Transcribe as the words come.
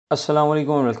Assalamu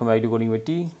alaikum and welcome back to Coding with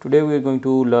T. Today we are going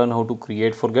to learn how to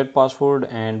create forget password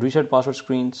and reset password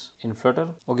screens in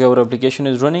Flutter. Okay, our application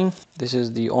is running. This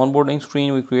is the onboarding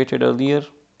screen we created earlier,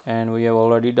 and we have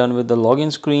already done with the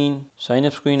login screen, sign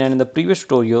up screen, and in the previous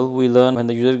tutorial we learned when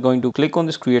the user is going to click on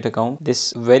this create account,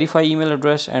 this verify email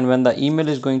address, and when the email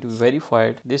is going to be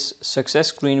verified, this success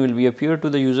screen will be appear to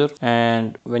the user,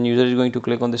 and when user is going to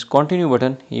click on this continue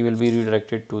button, he will be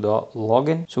redirected to the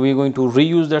login. So we are going to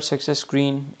reuse that success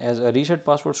screen as a reset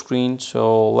password screen.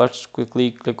 So let's quickly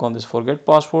click on this forget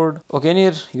password. Okay,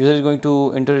 here user is going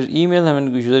to enter his email, and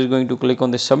when user is going to click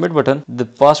on the submit button, the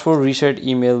password reset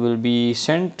email will be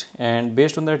sent, and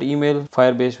based on that email,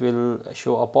 Firebase will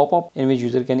show a pop-up in which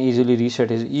user can easily reset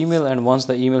his email. And once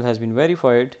the email has been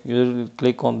verified, user will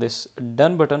click on this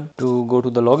done button to go to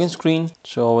the login screen.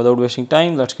 So without wasting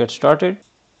time, let's get started.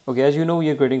 Okay, as you know, we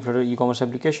are creating Flutter e-commerce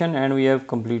application, and we have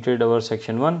completed our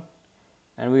section 1,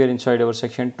 and we are inside our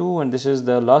section 2, and this is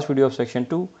the last video of section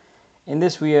 2. In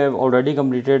this, we have already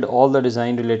completed all the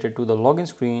design related to the login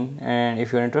screen, and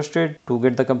if you're interested to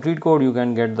get the complete code, you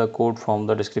can get the code from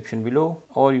the description below,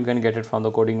 or you can get it from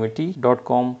the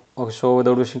codingwitht.com. Okay, so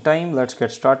without wasting time, let's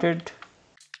get started.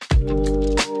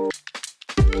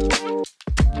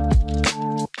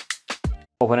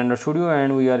 Open Ender Studio,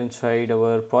 and we are inside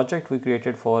our project we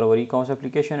created for our e-commerce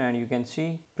application. And you can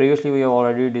see previously we have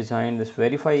already designed this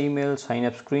verify email, sign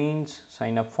up screens,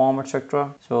 sign up form,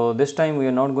 etc. So this time we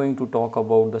are not going to talk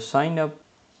about the sign up.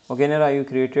 Okay, now you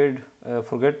created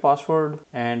forget password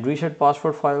and reset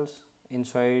password files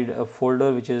inside a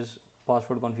folder which is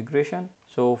password configuration.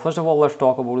 So first of all, let's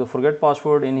talk about the forget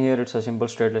password. In here, it's a simple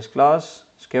stateless class,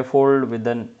 scaffold with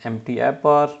an empty app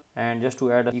bar, and just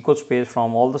to add an equal space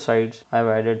from all the sides, I've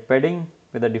added padding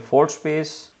with a default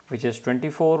space which is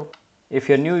 24. If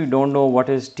you're new, you don't know what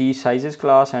is t sizes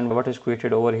class and what is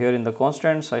created over here in the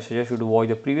constants, I suggest you to watch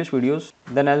the previous videos.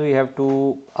 Then as we have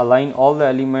to align all the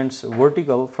elements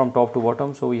vertical from top to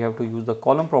bottom, so we have to use the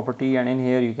column property, and in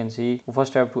here you can see we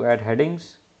first have to add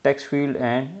headings, text field,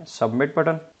 and submit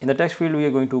button. In the text field, we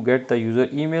are going to get the user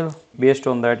email. Based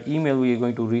on that email, we are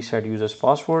going to reset user's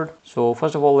password. So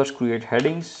first of all, let's create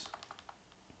headings.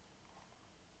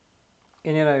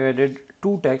 In here, I added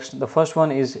two texts. The first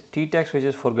one is t text, which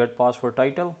is forget password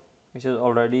title, which is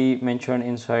already mentioned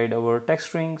inside our text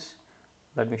strings.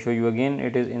 Let me show you again.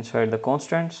 It is inside the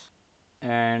constants.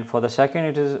 And for the second,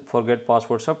 it is forget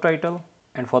password subtitle.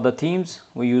 And for the themes,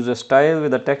 we use a style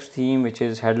with a text theme which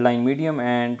is headline medium,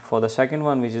 and for the second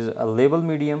one, which is a label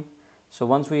medium. So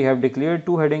once we have declared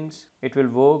two headings, it will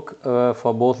work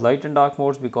for both light and dark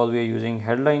modes, because we are using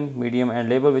headline, medium, and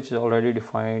label, which is already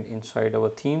defined inside our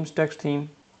themes text theme.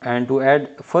 And to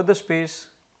add further space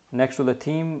next to the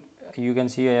theme, you can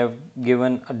see I have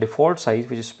given a default size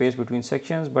which is space between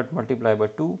sections but multiply by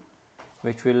 2,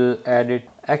 which will add it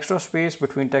extra space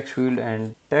between text field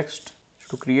and text.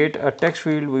 To create a text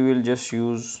field, we will just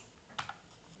use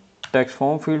text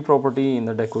form field property in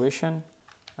the decoration.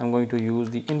 I'm going to use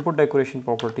the input decoration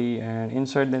property, and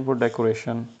inside the input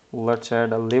decoration, let's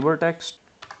add a label text,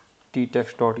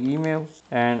 ttext.email,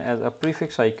 and as a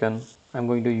prefix icon, I'm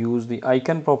going to use the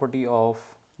icon property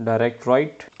of direct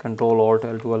right, Control Alt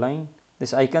L to align.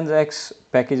 This icons X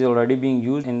package is already being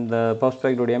used in the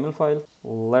pubspec.yaml file.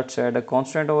 Let's add a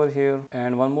constant over here.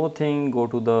 And one more thing, go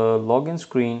to the login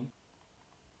screen.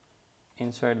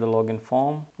 Inside the login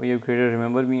form, we have created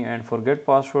remember me and forget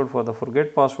password. For the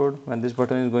forget password, when this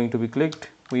button is going to be clicked,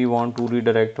 we want to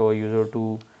redirect our user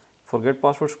to forget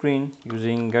password screen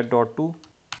using get.to.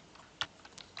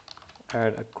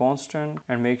 Add a constant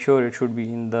and make sure it should be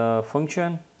in the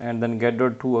function, and then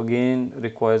get.to again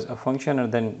requires a function, and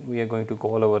then we are going to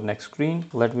call our next screen.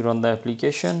 Let me run the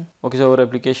application. Okay, so our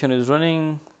application is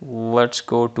running. Let's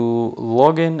go to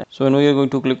login. So when we are going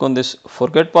to click on this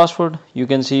forget password, you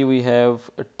can see we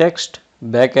have a text,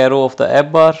 back arrow of the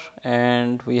app bar,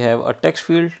 and we have a text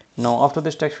field. Now after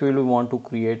this text field, we want to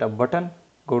create a button.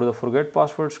 Go to the forget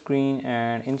password screen,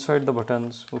 and inside the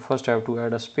buttons, we first have to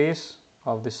add a space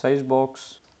of the size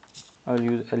box. I'll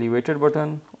use elevated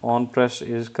button. On press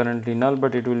is currently null,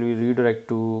 but it will be redirect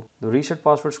to the reset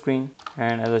password screen.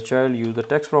 And as a child, use the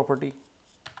text property,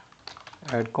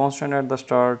 add constant at the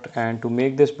start, and to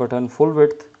make this button full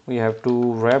width, we have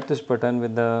to wrap this button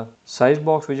with the size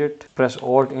box widget. Press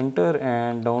Alt Enter,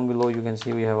 and down below you can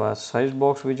see we have a size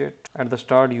box widget. At the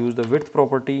start, use the width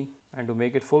property, and to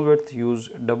make it full width, use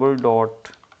double dot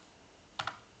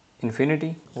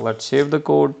infinity. Let's save the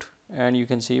code, and you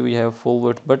can see we have full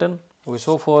width button. Okay,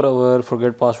 so far our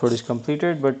forget password is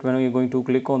completed, but when we are going to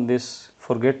click on this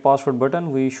forget password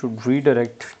button, we should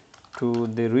redirect to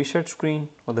the reset screen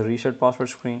or the reset password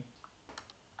screen.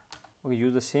 We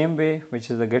use the same way, which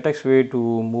is the getX way,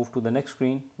 to move to the next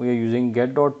screen. We are using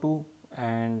get.to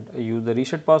and use the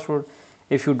reset password.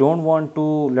 If you don't want to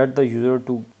let the user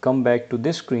to come back to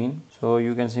this screen, so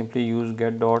you can simply use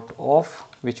get.off,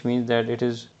 which means that it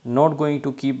is not going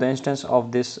to keep the instance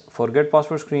of this forget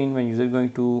password screen. When user is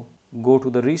going to go to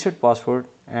the reset password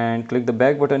and click the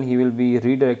back button, he will be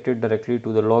redirected directly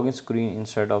to the login screen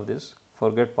instead of this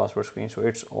forget password screen. So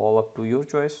it's all up to your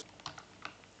choice.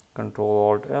 Control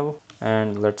Alt L,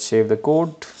 and let's save the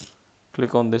code.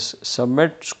 Click on this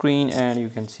submit screen and you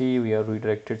can see we are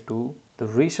redirected to the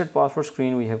reset password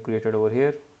screen we have created over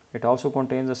here. It also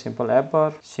contains a simple app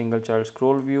bar, single child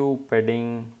scroll view,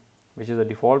 padding, which is the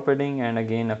default padding, and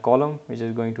again a column which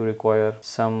is going to require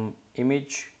some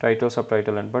image, title,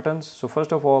 subtitle and buttons. So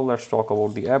first of all, let's talk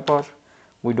about the app bar.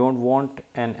 We don't want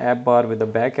an app bar with a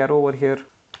back arrow over here,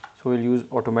 so we'll use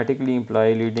automatically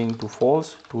imply leading to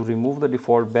false to remove the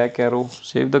default back arrow.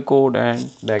 Save the code and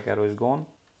back arrow is gone.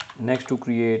 Next, to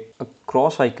create a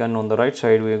cross icon on the right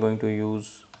side, we are going to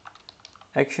use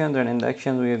actions, and in the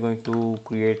actions we are going to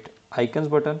create icons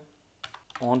button.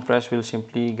 On press will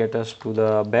simply get us to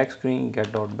the back screen,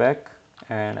 get.back,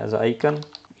 and as an icon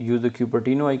use the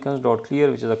Cupertino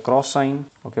icons.clear, which is a cross sign.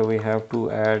 Okay, we have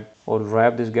to add or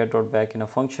wrap this get.back in a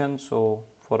function. So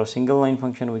for a single line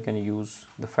function we can use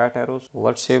the fat arrows.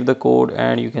 Let's save the code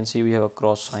and you can see we have a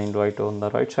cross sign right on the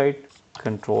right side.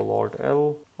 Control Alt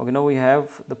L. Okay, now we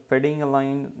have the padding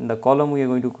aligned. In the column we are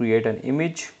going to create an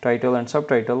image, title and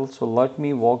subtitle. So let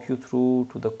me walk you through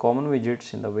to the common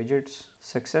widgets in the widgets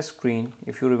success screen.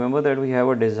 If you remember that we have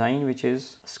a design which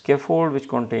is scaffold, which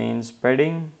contains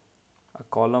padding, a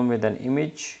column with an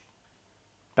image,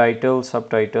 title,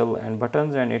 subtitle and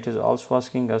buttons, and it is also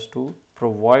asking us to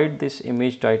provide this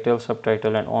image, title,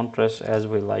 subtitle and on press as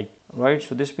we like, right?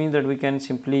 So this means that we can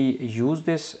simply use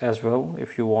this as well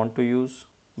if you want to use,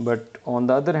 but on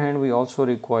the other hand we also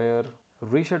require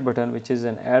reset button, which is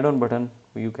an add-on button.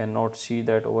 You cannot see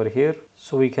that over here,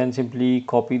 so we can simply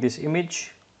copy this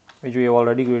image which we have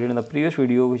already created in the previous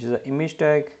video, which is an image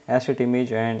tag, asset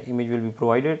image, and image will be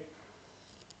provided.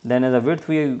 Then as a width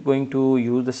we are going to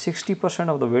use the 60%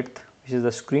 of the width, which is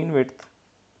the screen width.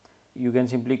 You can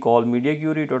simply call media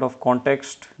query dot of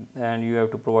context and you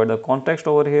have to provide the context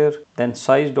over here. Then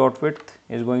size dot width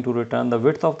is going to return the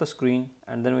width of the screen,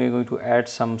 and then we are going to add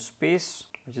some space,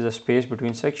 which is a space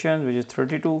between sections, which is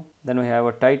 32. Then we have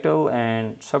a title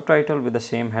and subtitle with the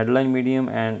same headline medium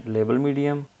and label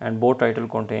medium, and both title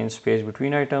contains space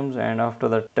between items, and after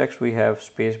the text we have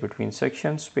space between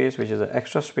sections space, which is an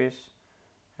extra space.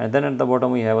 And then at the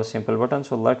bottom we have a simple button.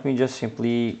 So let me just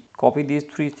simply copy these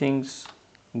three things,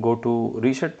 go to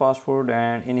reset password,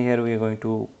 and in here we are going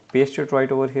to paste it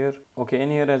right over here. Okay, in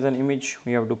here as an image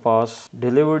we have to pass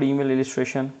delivered email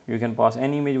illustration. You can pass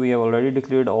any image. We have already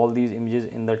declared all these images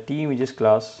in the T images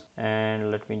class, and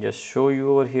let me just show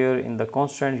you over here in the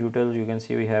constant utils. You can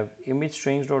see we have image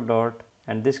strings dot,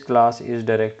 and this class is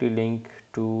directly linked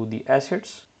to the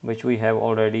assets which we have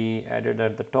already added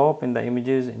at the top in the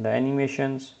images, in the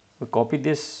animations. We copy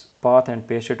this path and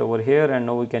paste it over here, and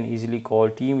now we can easily call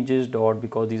T images dot,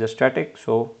 because these are static,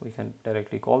 so we can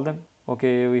directly call them.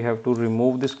 Okay, we have to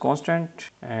remove this constant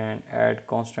and add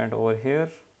constant over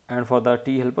here. And for the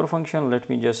T helper function, let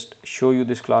me just show you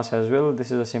this class as well. This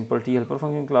is a simple T helper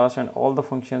function class, and all the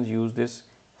functions use this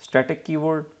static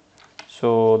keyword.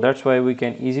 So that's why we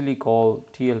can easily call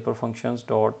T helper functions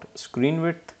dot screen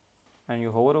width, and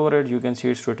you hover over it, you can see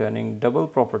it's returning double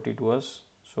property to us.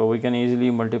 So we can easily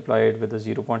multiply it with the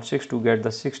 0.6 to get the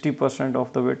 60%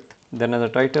 of the width. Then as a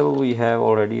title we have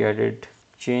already added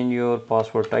change your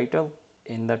password title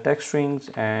in the text strings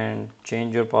and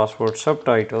change your password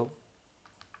subtitle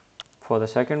for the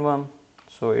second one.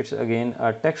 So it's again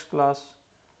a text class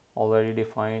already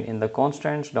defined in the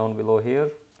constants down below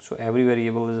here. So every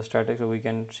variable is a static, so we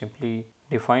can simply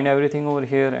define everything over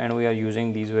here, and we are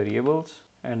using these variables.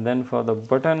 And then for the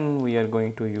button we are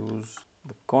going to use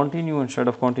the continue. Instead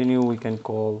of continue we can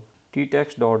call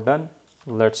ttext.done.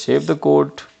 Let's save the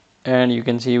code, and you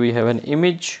can see we have an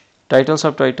image, title,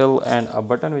 subtitle and a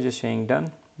button which is saying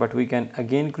done, but we can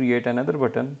again create another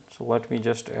button. So let me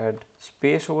just add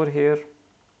space over here,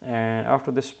 and after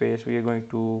this space we are going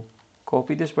to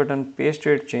copy this button, paste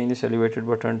it, change this elevated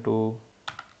button to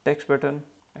text button,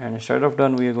 and instead of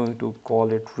done we are going to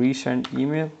call it resend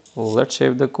email. Let's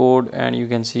save the code, and you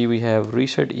can see we have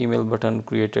reset email button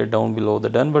created down below the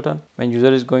done button. When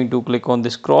user is going to click on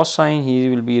this cross sign, he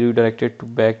will be redirected to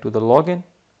back to the login.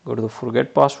 Go to the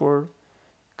forget password,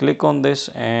 click on this,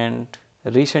 and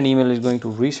resend email is going to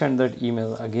resend that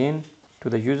email again to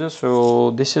the user.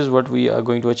 So this is what we are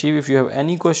going to achieve. If you have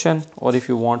any question, or if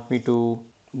you want me to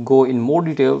go in more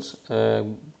details,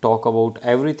 talk about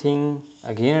everything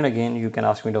again and again, you can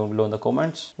ask me down below in the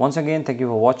comments. Once again, thank you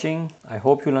for watching. I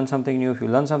hope you learned something new. If you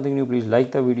learned something new, please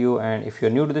like the video, and if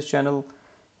you're new to this channel,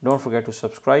 don't forget to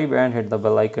subscribe and hit the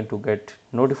bell icon to get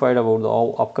notified about the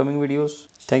all upcoming videos.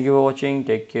 Thank you for watching.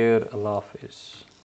 Take care. Allah Hafiz.